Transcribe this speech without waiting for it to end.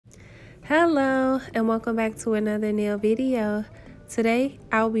Hello and welcome back to another nail video. Today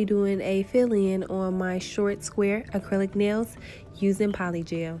I'll be doing a fill-in on my short square acrylic nails using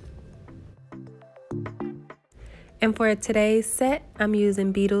Polygel. And for today's set, I'm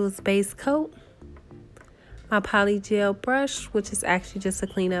using Beetle's base coat, my Polygel brush, which is actually just a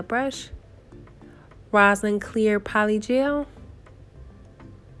cleanup brush, rosin clear Polygel,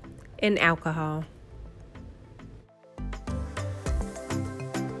 and alcohol.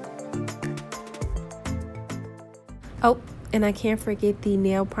 Oh, and I can't forget the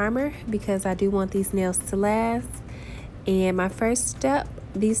nail primer because I do want these nails to last. And my first step,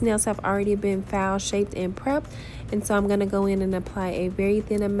 these nails have already been file shaped and prepped, and so I'm going to go in and apply a very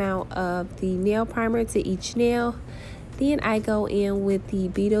thin amount of the nail primer to each nail. Then I go in with the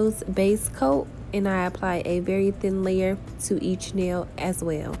Beetle's base coat and I apply a very thin layer to each nail as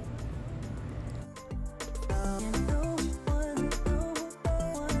well.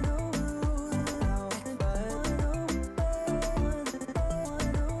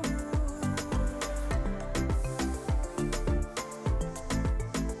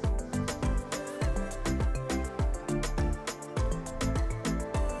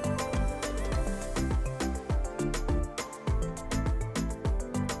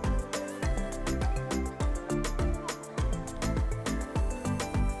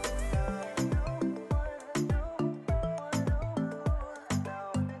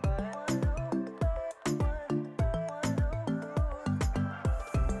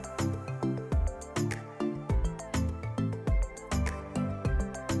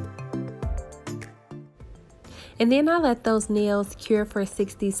 And then I let those nails cure for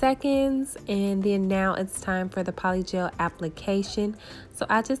 60 seconds. And then now it's time for the Polygel application. So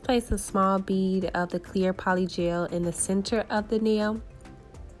I just place a small bead of the clear Polygel in the center of the nail.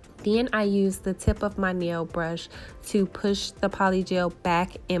 Then I use the tip of my nail brush to push the Polygel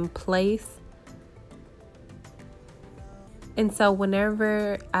back in place. And so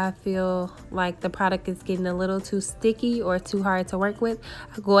whenever I feel like the product is getting a little too sticky or too hard to work with,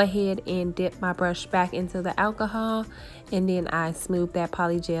 I go ahead and dip my brush back into the alcohol, and then I smooth that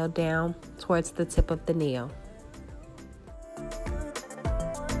Polygel down towards the tip of the nail.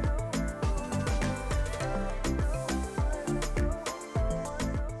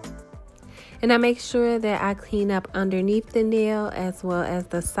 And I make sure that I clean up underneath the nail as well as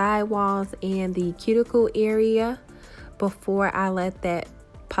the side walls and the cuticle area before I let that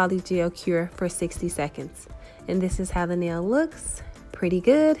Polygel cure for 60 seconds. And this is how the nail looks, pretty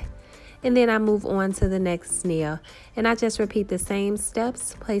good. And then I move on to the next nail. And I just repeat the same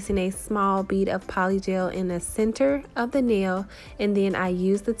steps, placing a small bead of Polygel in the center of the nail. And then I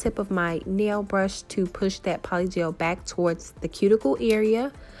use the tip of my nail brush to push that Polygel back towards the cuticle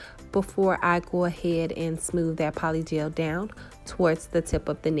area before I go ahead and smooth that Polygel down towards the tip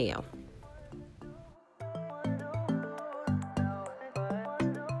of the nail.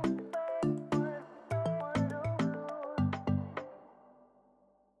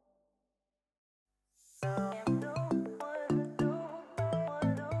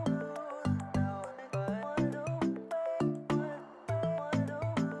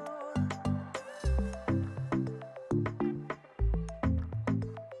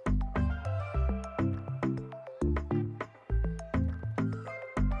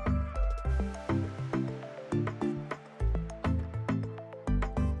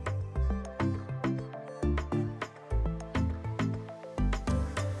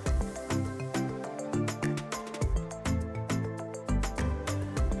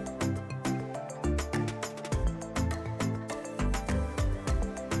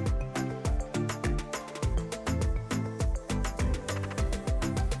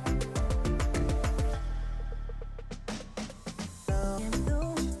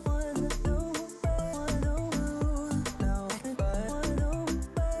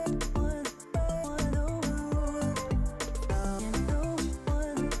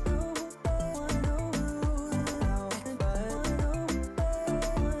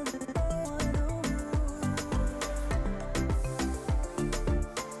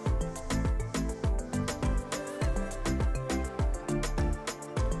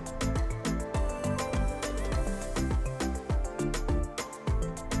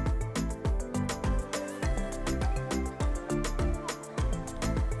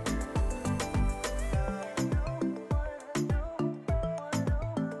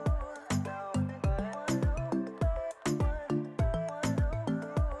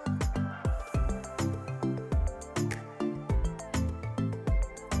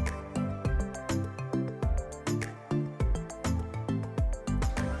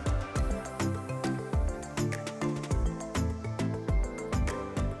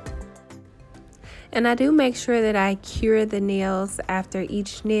 And I do make sure that I cure the nails after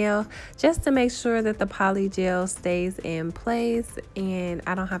each nail, just to make sure that the polygel stays in place and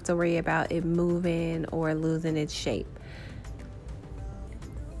I don't have to worry about it moving or losing its shape.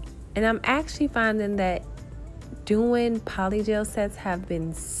 And I'm actually finding that doing polygel sets have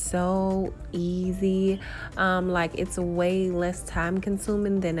been so easy. Like, it's way less time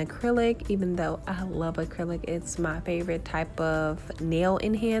consuming than acrylic, even though I love acrylic. It's my favorite type of nail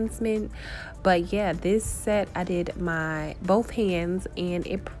enhancement. But yeah, this set I did my both hands and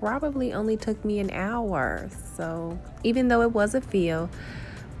it probably only took me an hour. So even though it was a feel,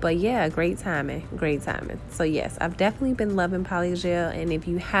 but yeah, great timing. So yes, I've definitely been loving polygel, and if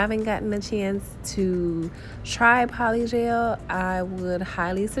you haven't gotten a chance to try polygel, I would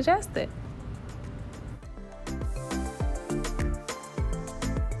highly suggest it.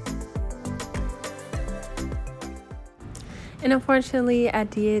 And unfortunately, I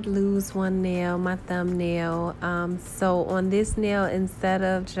did lose one nail, my thumbnail. So on this nail, instead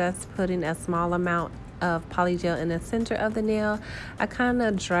of just putting a small amount of polygel in the center of the nail, I kind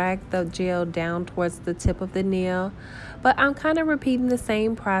of dragged the gel down towards the tip of the nail. But I'm kind of repeating the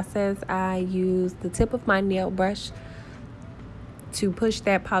same process. I use the tip of my nail brush to push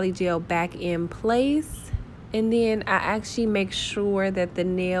that polygel back in place, and then I actually make sure that the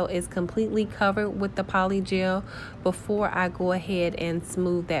nail is completely covered with the polygel before I go ahead and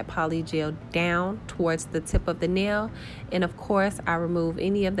smooth that polygel down towards the tip of the nail. And of course, I remove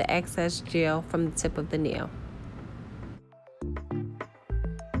any of the excess gel from the tip of the nail.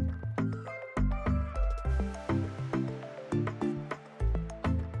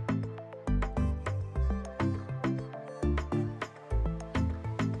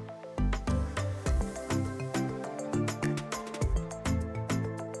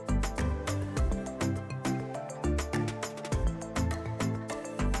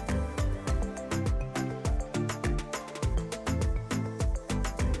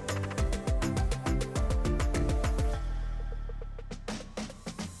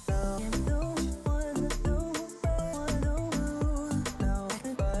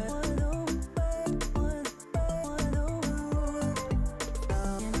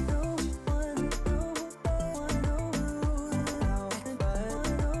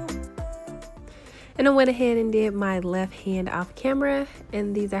 And I went ahead and did my left hand off camera,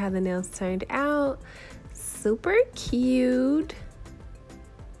 and these are how the nails turned out. Super cute.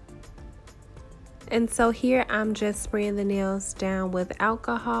 And so here I'm just spraying the nails down with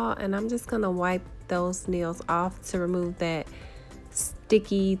alcohol, and I'm just gonna wipe those nails off to remove that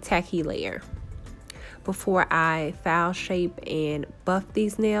sticky, tacky layer before I foul shape and buff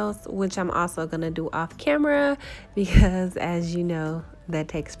these nails, which I'm also gonna do off camera because, as you know, that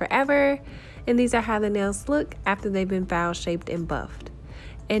takes forever. And these are how the nails look after they've been foul shaped and buffed.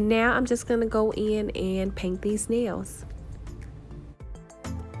 And now I'm just gonna go in and paint these nails.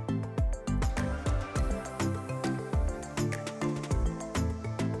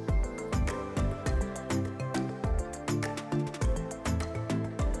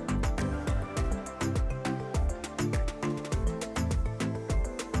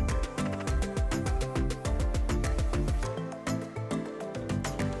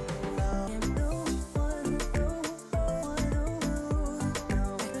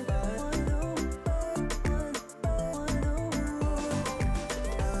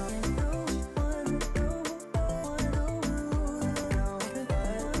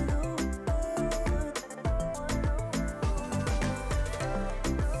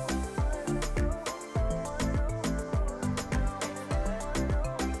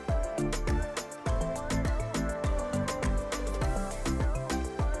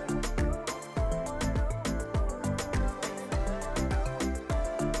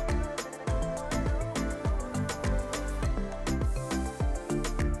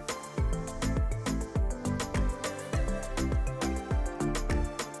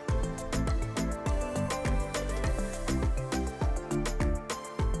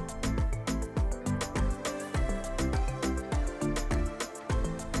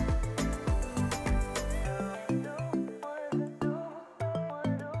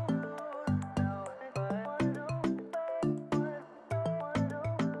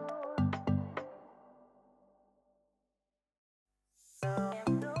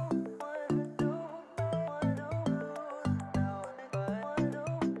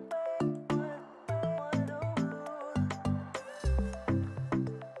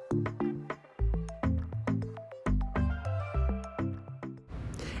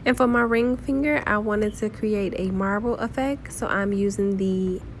 And for my ring finger, I wanted to create a marble effect, so I'm using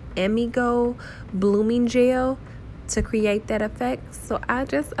the Amigo blooming gel to create that effect. So I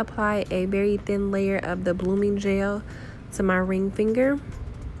just apply a very thin layer of the blooming gel to my ring finger,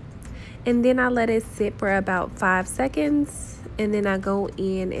 and then I let it sit for about 5 seconds, and then I go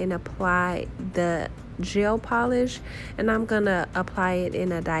in and apply the gel polish, and I'm gonna apply it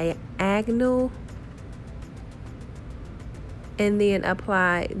in a diagonal, and then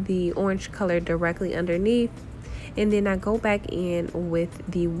apply the orange color directly underneath, and then I go back in with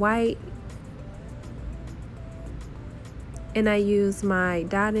the white, and I use my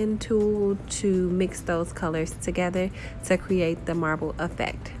dotting tool to mix those colors together to create the marble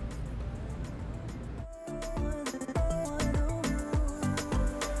effect.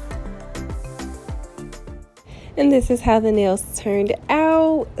 And this is how the nails turned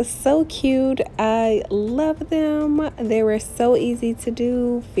out. So cute. I love them. They were so easy to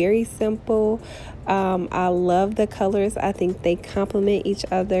do, very simple. I love the colors. I think they complement each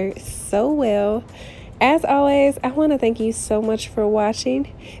other so well. As always, I want to thank you so much for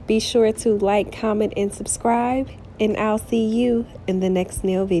watching. Be sure to like, comment, and subscribe, and I'll see you in the next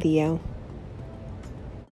nail video.